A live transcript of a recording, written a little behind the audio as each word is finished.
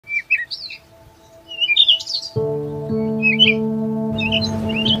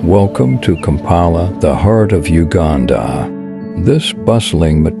Welcome to Kampala, the heart of Uganda. This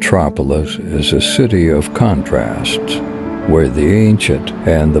bustling metropolis is a city of contrasts, where the ancient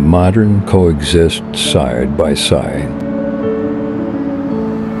and the modern coexist side by side.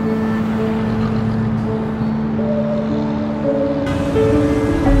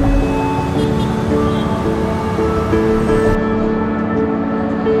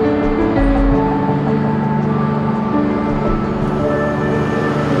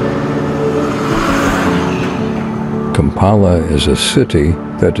 Kampala is a city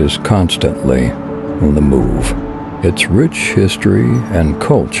that is constantly on the move. Its rich history and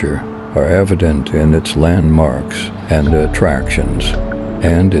culture are evident in its landmarks and attractions,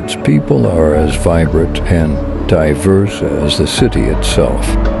 and its people are as vibrant and diverse as the city itself.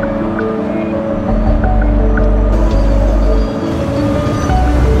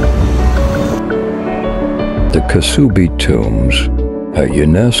 The Kasubi Tombs, a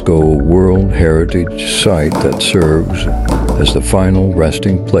UNESCO World Heritage Site that serves as the final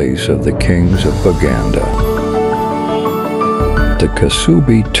resting place of the kings of Uganda. The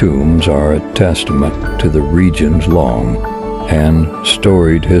Kasubi Tombs are a testament to the region's long and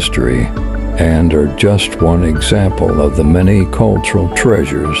storied history, and are just one example of the many cultural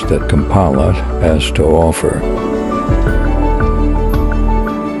treasures that Kampala has to offer.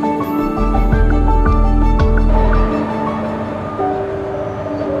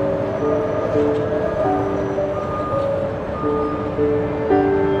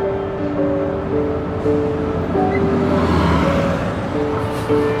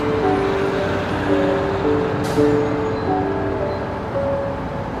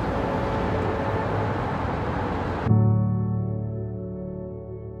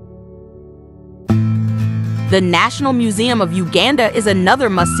 The National Museum of Uganda is another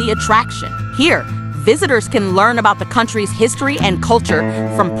must-see attraction. Here, visitors can learn about the country's history and culture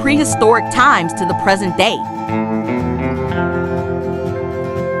from prehistoric times to the present day.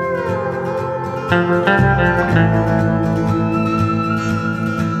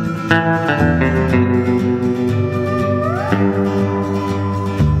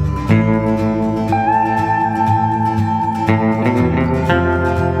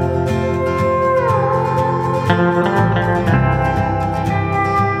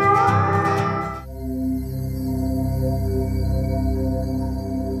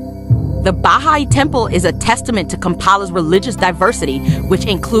 The Baha'i Temple is a testament to Kampala's religious diversity, which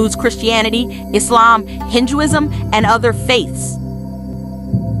includes Christianity, Islam, Hinduism, and other faiths.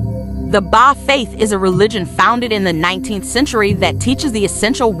 The Baha'i faith is a religion founded in the 19th century that teaches the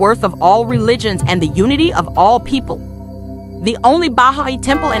essential worth of all religions and the unity of all people. The only Baha'i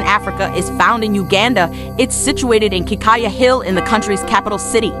temple in Africa is found in Uganda. It's situated in Kikaya Hill in the country's capital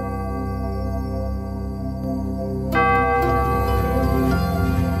city.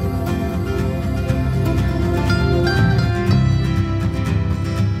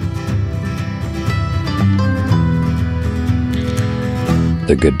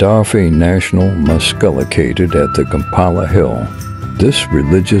 The Gaddafi National Mosque located at the Kampala Hill. This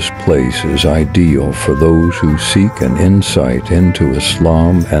religious place is ideal for those who seek an insight into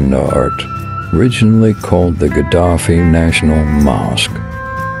Islam and the art, originally called the Gaddafi National Mosque.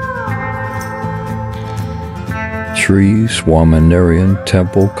 Sri Swaminarayan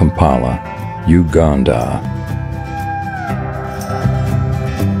Temple, Kampala, Uganda.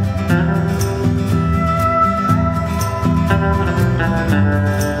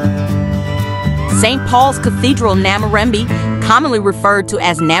 St. Paul's Cathedral, Namirembe, commonly referred to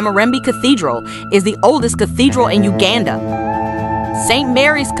as Namirembe Cathedral, is the oldest cathedral in Uganda. St.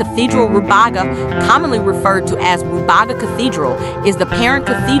 Mary's Cathedral, Rubaga, commonly referred to as Rubaga Cathedral, is the parent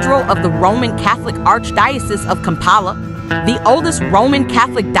cathedral of the Roman Catholic Archdiocese of Kampala, the oldest Roman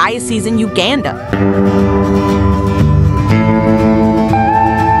Catholic diocese in Uganda.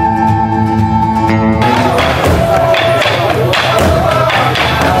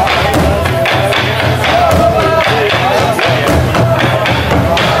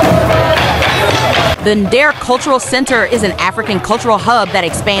 The Ndera Cultural Center is an African cultural hub that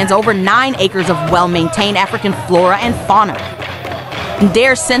expands over 9 acres of well-maintained African flora and fauna.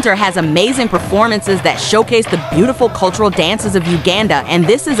 Ndera Center has amazing performances that showcase the beautiful cultural dances of Uganda, and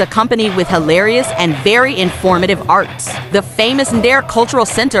this is accompanied with hilarious and very informative arts. The famous Ndera Cultural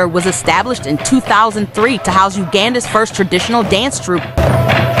Center was established in 2003 to house Uganda's first traditional dance troupe.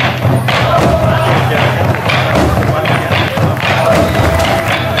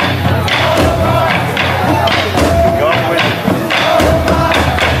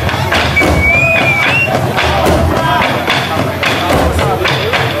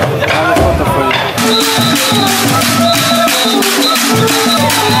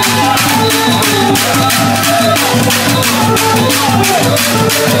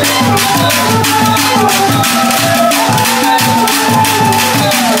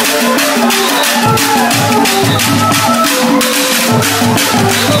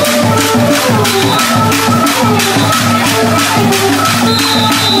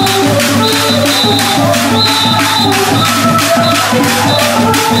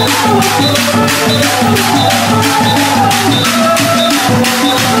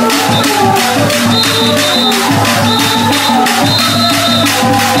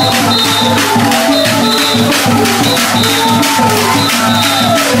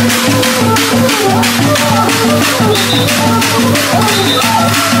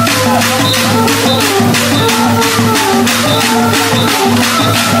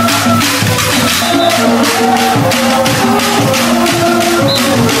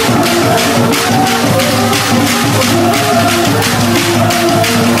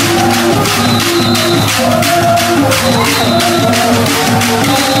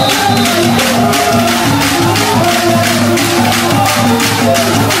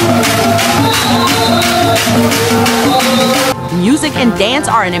 Music and dance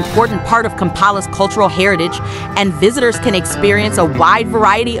are an important part of Kampala's cultural heritage, and visitors can experience a wide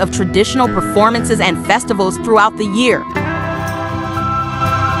variety of traditional performances and festivals throughout the year.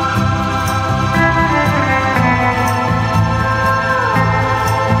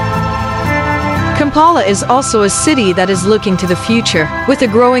 Kampala is also a city that is looking to the future. With a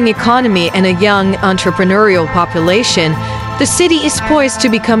growing economy and a young entrepreneurial population, the city is poised to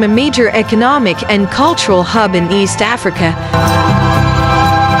become a major economic and cultural hub in East Africa.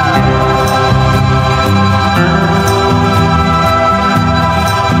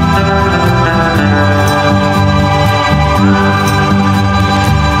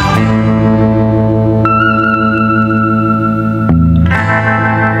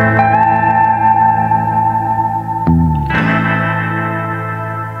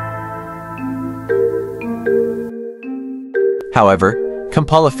 However,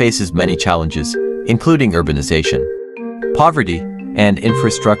 Kampala faces many challenges, including urbanization, poverty, and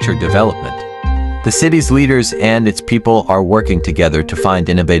infrastructure development. The city's leaders and its people are working together to find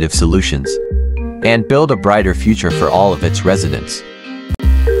innovative solutions and build a brighter future for all of its residents.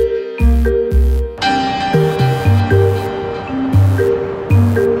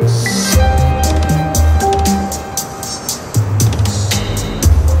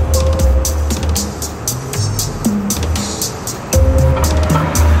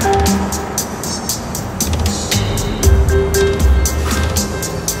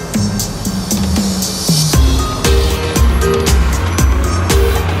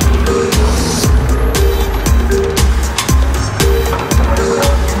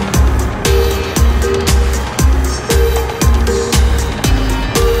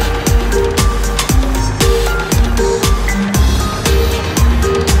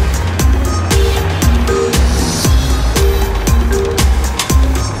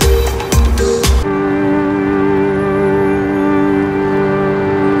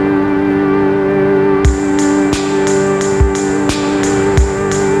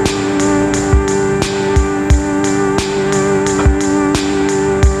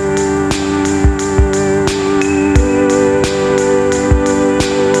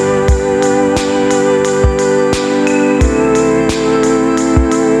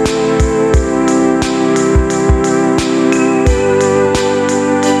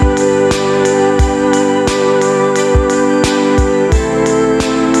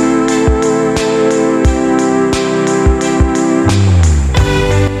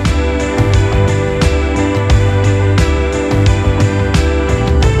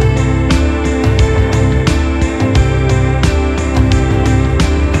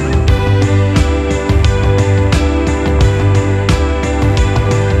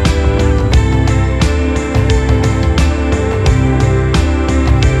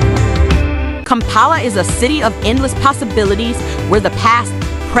 Kampala is a city of endless possibilities where the past,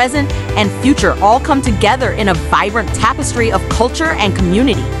 present, and future all come together in a vibrant tapestry of culture and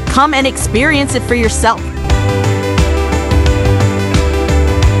community. Come and experience it for yourself.